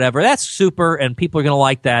domain or whatever, that's super, and people are going to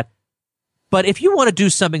like that. But if you want to do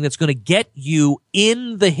something that's going to get you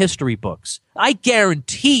in the history books, I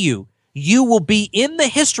guarantee you will be in the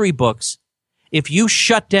history books if you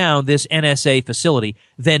shut down this NSA facility,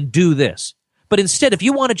 then do this. But instead, if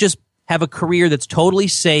you want to just have a career that's totally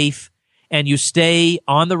safe and you stay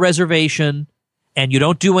on the reservation and you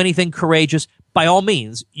don't do anything courageous, by all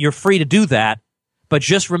means, you're free to do that. But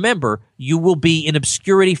just remember, you will be in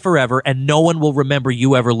obscurity forever and no one will remember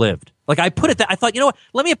you ever lived. Like I put it that I thought, what?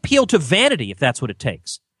 Let me appeal to vanity if that's what it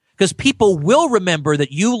takes. Because people will remember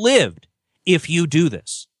that you lived if you do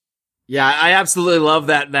this. Yeah, I absolutely love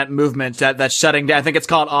that movement, that shutting down. I think it's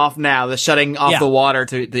called Off Now, the shutting off the water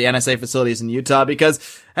to the NSA facilities in Utah,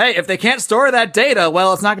 because, hey, if they can't store that data,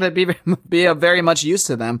 well, it's not going to be of very much use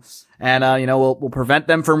to them. And, we'll prevent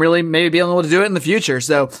them from really maybe being able to do it in the future.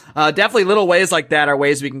 So, definitely little ways like that are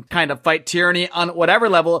ways we can kind of fight tyranny on whatever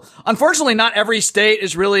level. Unfortunately, not every state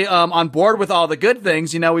is really, on board with all the good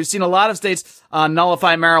things. We've seen a lot of states,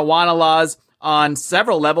 nullify marijuana laws on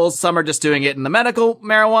several levels. Some are just doing it in the medical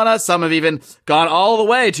marijuana. Some have even gone all the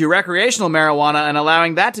way to recreational marijuana and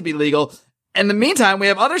allowing that to be legal. In the meantime, we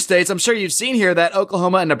have other states, I'm sure you've seen here, that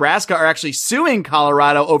Oklahoma and Nebraska are actually suing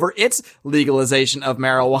Colorado over its legalization of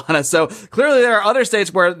marijuana. So clearly there are other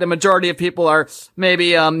states where the majority of people are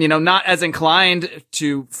maybe, not as inclined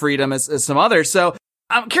to freedom as some others. So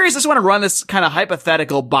I'm curious, I just want to run this kind of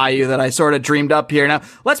hypothetical by you that I sort of dreamed up here. Now,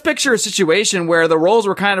 let's picture a situation where the roles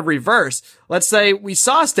were kind of reversed. Let's say we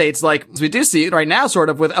saw states like, as we do see right now, sort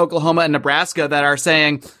of with Oklahoma and Nebraska, that are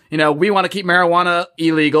saying, we want to keep marijuana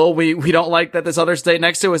illegal. We don't like that this other state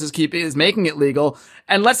next to us is making it legal.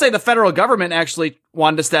 And let's say the federal government actually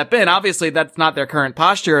wanted to step in. Obviously, that's not their current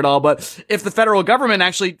posture at all. But if the federal government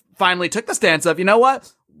actually finally took the stance of,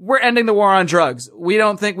 we're ending the war on drugs. We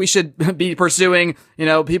don't think we should be pursuing,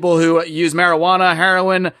 people who use marijuana,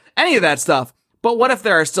 heroin, any of that stuff. But what if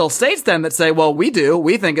there are still states then that say, well, we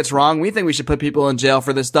think it's wrong. We think we should put people in jail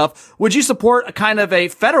for this stuff. Would you support a kind of a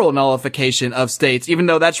federal nullification of states, even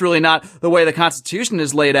though that's really not the way the Constitution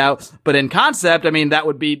is laid out? But in concept, that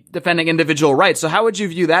would be defending individual rights. So how would you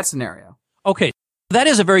view that scenario? Okay, that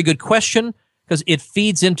is a very good question because it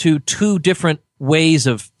feeds into two different ways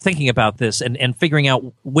of thinking about this and figuring out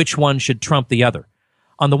which one should trump the other.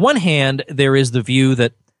 On the one hand, there is the view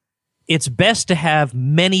that it's best to have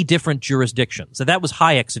many different jurisdictions. So that was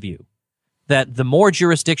Hayek's view, that the more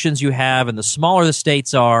jurisdictions you have and the smaller the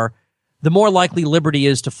states are, the more likely liberty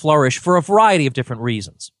is to flourish for a variety of different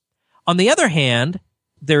reasons. On the other hand,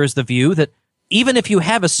 there is the view that even if you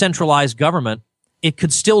have a centralized government, it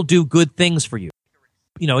could still do good things for you.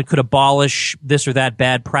 It could abolish this or that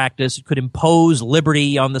bad practice. It could impose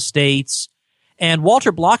liberty on the states. And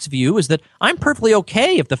Walter Block's view is that I'm perfectly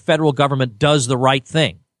okay if the federal government does the right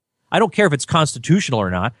thing. I don't care if it's constitutional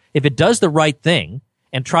or not. If it does the right thing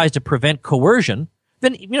and tries to prevent coercion,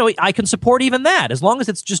 then, I can support even that as long as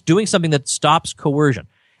it's just doing something that stops coercion.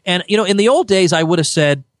 And, in the old days, I would have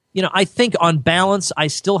said, I think on balance, I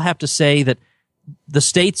still have to say that the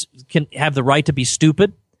states can have the right to be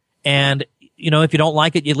stupid. And, if you don't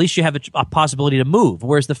like it, at least you have a possibility to move.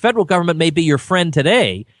 Whereas the federal government may be your friend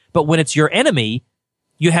today, but when it's your enemy,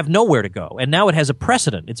 you have nowhere to go. And now it has a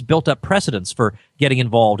precedent. It's built up precedents for getting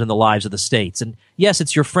involved in the lives of the states. And yes,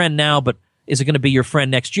 it's your friend now, but is it going to be your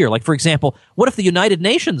friend next year? Like, for example, what if the United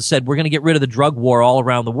Nations said we're going to get rid of the drug war all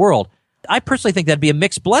around the world? I personally think that'd be a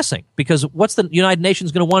mixed blessing because what's the United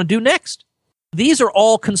Nations going to want to do next? These are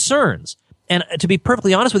all concerns. And to be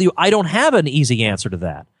perfectly honest with you, I don't have an easy answer to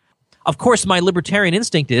that. Of course, my libertarian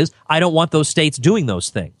instinct is I don't want those states doing those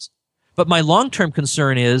things. But my long-term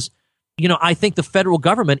concern is, I think the federal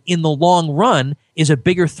government in the long run is a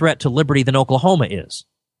bigger threat to liberty than Oklahoma is.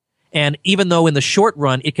 And even though in the short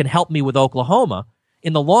run it can help me with Oklahoma,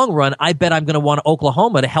 in the long run, I bet I'm going to want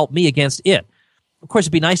Oklahoma to help me against it. Of course,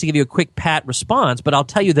 it'd be nice to give you a quick pat response, but I'll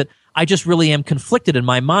tell you that I just really am conflicted in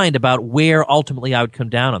my mind about where ultimately I would come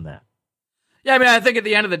down on that. Yeah, I think at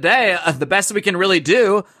the end of the day, the best we can really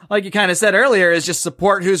do, like you kind of said earlier, is just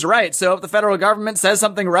support who's right. So if the federal government says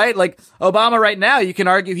something right, like Obama right now, you can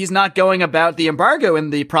argue he's not going about the embargo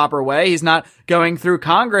in the proper way. He's not going through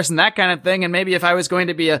Congress and that kind of thing. And maybe if I was going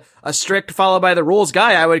to be a strict follow by the rules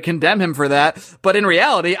guy, I would condemn him for that. But in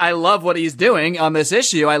reality, I love what he's doing on this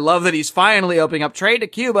issue. I love that he's finally opening up trade to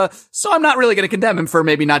Cuba. So I'm not really going to condemn him for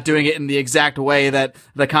maybe not doing it in the exact way that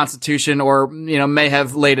the Constitution or, may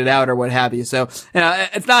have laid it out or what have you. So,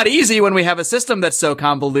 it's not easy when we have a system that's so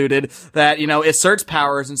convoluted that, asserts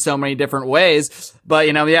powers in so many different ways. But,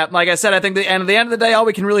 like I said, I think at the end of the day, all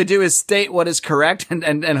we can really do is state what is correct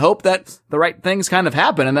and hope that the right things kind of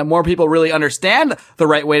happen and that more people really understand the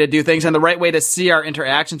right way to do things and the right way to see our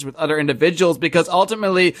interactions with other individuals. Because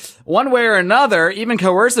ultimately, one way or another, even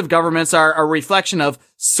coercive governments are a reflection of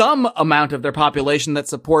some amount of their population that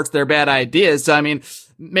supports their bad ideas. So,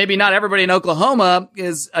 maybe not everybody in Oklahoma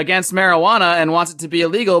is against marijuana and wants it to be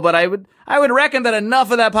illegal, but I would reckon that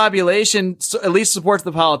enough of that population at least supports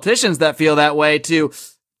the politicians that feel that way to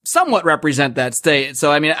somewhat represent that state.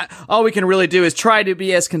 So, all we can really do is try to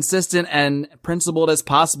be as consistent and principled as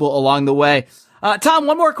possible along the way. Tom,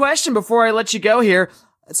 one more question before I let you go here.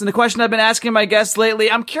 It's the question I've been asking my guests lately.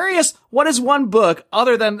 I'm curious, what is one book,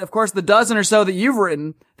 other than, of course, the dozen or so that you've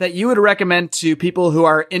written, that you would recommend to people who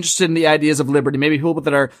are interested in the ideas of liberty? Maybe people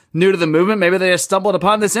that are new to the movement. Maybe they just stumbled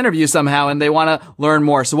upon this interview somehow and they want to learn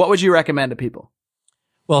more. So what would you recommend to people?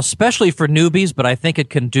 Well, especially for newbies, but I think it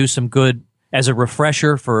can do some good as a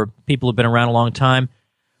refresher for people who've been around a long time,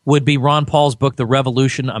 would be Ron Paul's book, The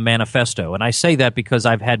Revolution, A Manifesto. And I say that because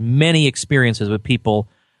I've had many experiences with people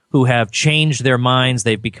who have changed their minds.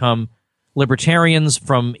 They've become libertarians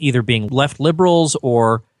from either being left liberals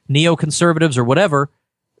or neoconservatives or whatever.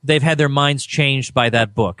 They've had their minds changed by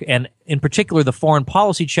that book. And in particular, the foreign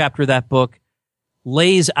policy chapter of that book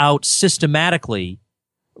lays out systematically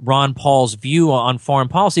Ron Paul's view on foreign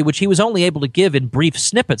policy, which he was only able to give in brief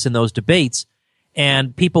snippets in those debates.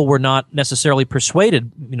 And people were not necessarily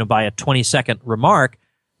persuaded, by a 20-second remark,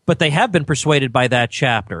 but they have been persuaded by that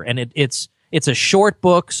chapter. And it's a short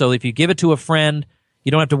book, so if you give it to a friend,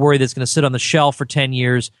 you don't have to worry that it's going to sit on the shelf for 10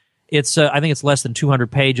 years. I think it's less than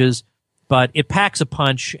 200 pages, but it packs a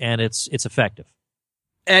punch and it's effective.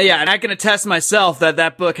 And I can attest myself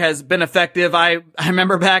that book has been effective. I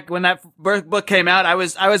remember back when that book came out, I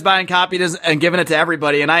was buying copies and giving it to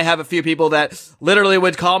everybody. And I have a few people that literally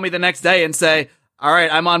would call me the next day and say, All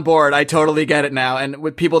right, I'm on board. I totally get it now. And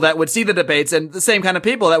with people that would see the debates and the same kind of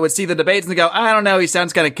people that would see the debates and go, I don't know, he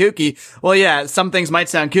sounds kind of kooky. Well, yeah, some things might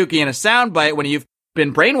sound kooky in a soundbite when you've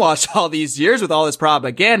been brainwashed all these years with all this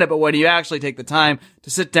propaganda, but when you actually take the time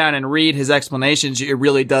to sit down and read his explanations, it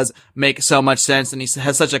really does make so much sense. And he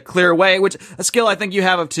has such a clear way, which a skill I think you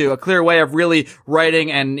have too, a clear way of really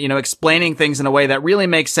writing and, explaining things in a way that really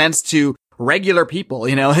makes sense to regular people.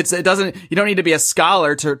 You don't need to be a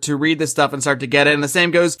scholar to read this stuff and start to get it. And the same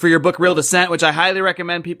goes for your book, Real Dissent, which I highly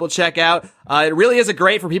recommend people check out. It really is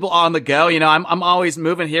great for people on the go. I'm always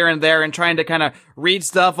moving here and there and trying to kind of read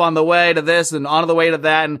stuff on the way to this and on the way to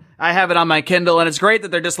that. And I have it on my Kindle, and it's great that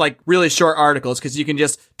they're just like really short articles because you can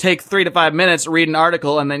just take 3 to 5 minutes, read an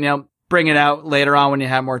article, and then, bring it out later on when you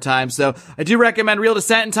have more time. So I do recommend Real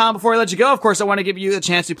Dissent. And Tom, before I let you go, of course, I want to give you a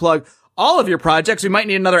chance to plug all of your projects. We might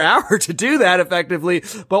need another hour to do that effectively,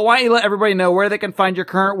 but why don't you let everybody know where they can find your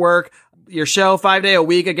current work, your show 5 day a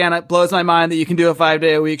week. Again, it blows my mind that you can do a 5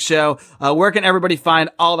 day a week show. Where can everybody find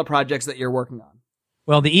all the projects that you're working on?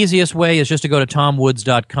 Well, the easiest way is just to go to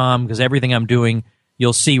tomwoods.com because everything I'm doing,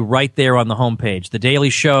 you'll see right there on the homepage. The Daily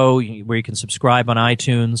Show, where you can subscribe on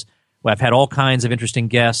iTunes. Well, I've had all kinds of interesting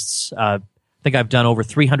guests. I think I've done over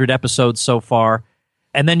 300 episodes so far.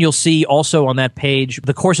 And then you'll see also on that page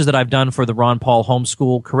the courses that I've done for the Ron Paul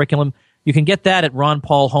Homeschool curriculum. You can get that at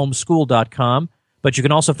ronpaulhomeschool.com, but you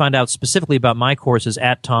can also find out specifically about my courses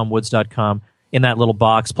at tomwoods.com in that little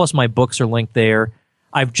box. Plus, my books are linked there.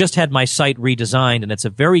 I've just had my site redesigned, and it's a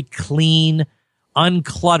very clean,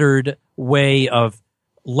 uncluttered way of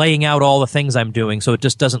laying out all the things I'm doing, so it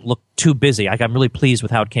just doesn't look too busy. I'm really pleased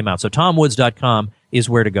with how it came out. So tomwoods.com is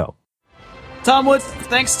where to go. Tom Woods,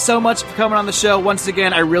 thanks so much for coming on the show. Once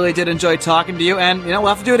again, I really did enjoy talking to you, and, we'll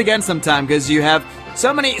have to do it again sometime because you have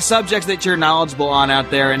so many subjects that you're knowledgeable on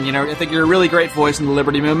out there, and, I think you're a really great voice in the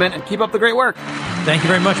liberty movement, and keep up the great work. Thank you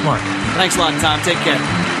very much, Mark. Thanks a lot, Tom. Take care.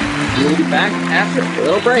 We'll be back after a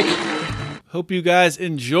little break. Hope you guys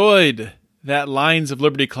enjoyed that Lines of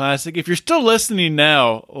Liberty Classic. If you're still listening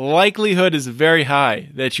now, likelihood is very high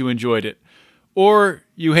that you enjoyed it. Or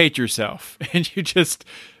you hate yourself, and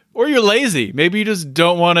or you're lazy. Maybe you just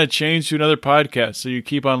don't want to change to another podcast, so you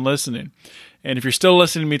keep on listening. And if you're still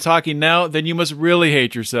listening to me talking now, then you must really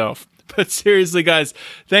hate yourself. But seriously, guys,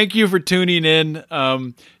 thank you for tuning in.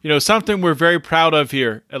 Something we're very proud of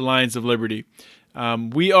here at Lions of Liberty.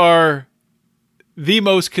 We are the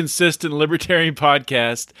most consistent libertarian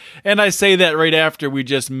podcast, and I say that right after we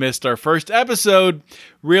just missed our first episode,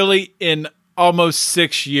 really in almost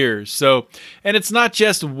 6 years. So, and it's not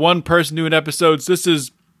just one person doing episodes.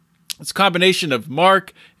 It's a combination of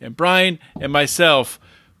Marc and Brian and myself.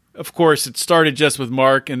 Of course, it started just with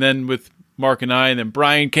Marc, and then with Marc and I, and then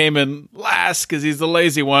Brian came in last because he's the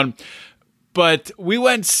lazy one. But we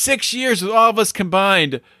went 6 years with all of us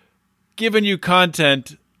combined, giving you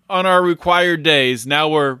content on our required days. Now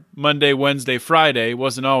we're Monday, Wednesday, Friday. It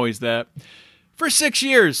wasn't always that. For 6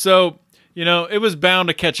 years. So, it was bound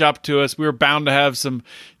to catch up to us. We were bound to have some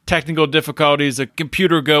technical difficulties, a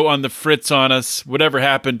computer go on the fritz on us, whatever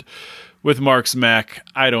happened with Marc's Mac,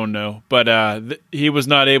 I don't know. But he was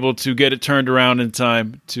not able to get it turned around in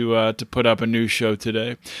time to put up a new show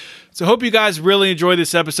today. So hope you guys really enjoy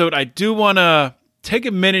this episode. I do want to take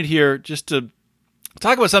a minute here just to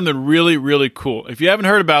talk about something really, really cool. If you haven't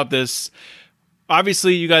heard about this,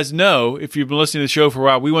 obviously you guys know, if you've been listening to the show for a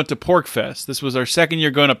while, we went to PorcFest. This was our second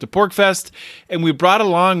year going up to PorcFest, and we brought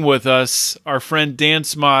along with us our friend Dan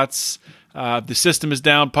Smots, the System is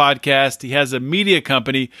Down podcast. He has a media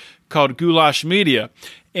company called Goulash Media.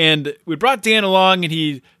 And we brought Dan along, and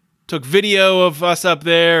he took video of us up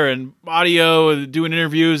there and audio, doing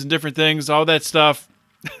interviews and different things, all that stuff.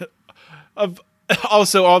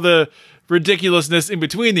 Also, all the ridiculousness in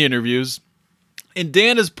between the interviews. And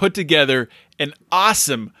Dan has put together an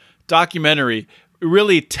awesome documentary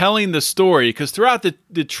really telling the story, because throughout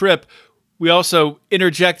the trip, we also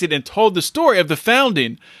interjected and told the story of the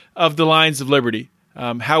founding of the Lions of Liberty,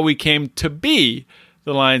 how we came to be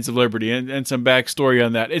the Lions of Liberty, and some backstory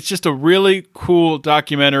on that. It's just a really cool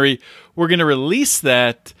documentary. We're going to release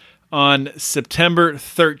that on September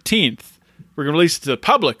 13th. We're going to release it to the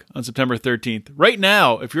public on September 13th. Right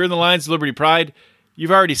now, if you're in the Lions of Liberty Pride,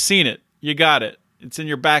 you've already seen it. You got it. It's in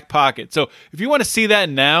your back pocket. So if you want to see that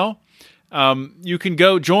now, you can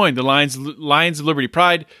go join the Lions of Liberty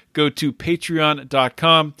Pride. Go to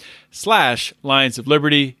patreon.com/Lions of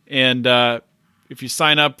Liberty. And if you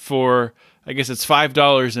sign up for, I guess it's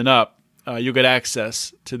 $5 and up, you'll get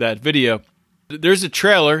access to that video. There's a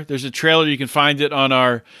trailer. You can find it on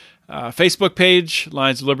our Facebook page,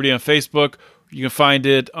 Lions of Liberty on Facebook. You can find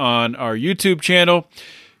it on our YouTube channel.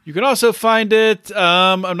 You You can also find it,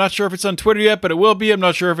 I'm not sure if it's on Twitter yet, but it will be. I'm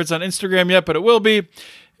not sure if it's on Instagram yet, but it will be.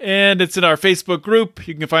 And it's in our Facebook group.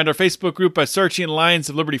 You can find our Facebook group by searching Lions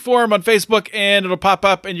of Liberty Forum on Facebook, and it'll pop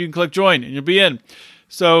up, and you can click join, and you'll be in.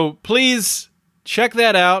 So please check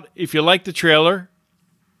that out. If you like the trailer,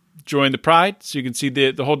 join the Pride so you can see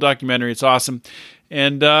the whole documentary. It's awesome.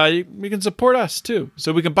 And you can support us, too,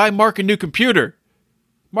 so we can buy Marc a new computer.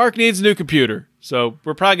 Marc needs a new computer, so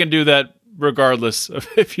we're probably going to do that regardless of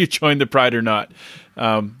if you join the Pride or not.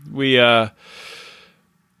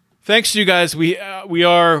 Thanks to you guys, we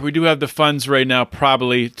do have the funds right now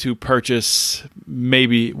probably to purchase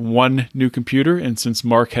maybe one new computer, and since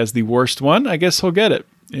Marc has the worst one, I guess he'll get it,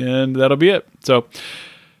 and that'll be it. So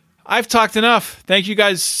I've talked enough. Thank you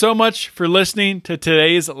guys so much for listening to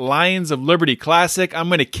today's Lions of Liberty Classic. I'm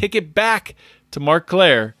going to kick it back to Marc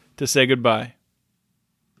Claire to say goodbye.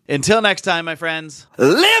 Until next time, my friends,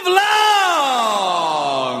 live long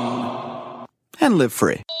and live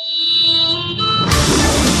free.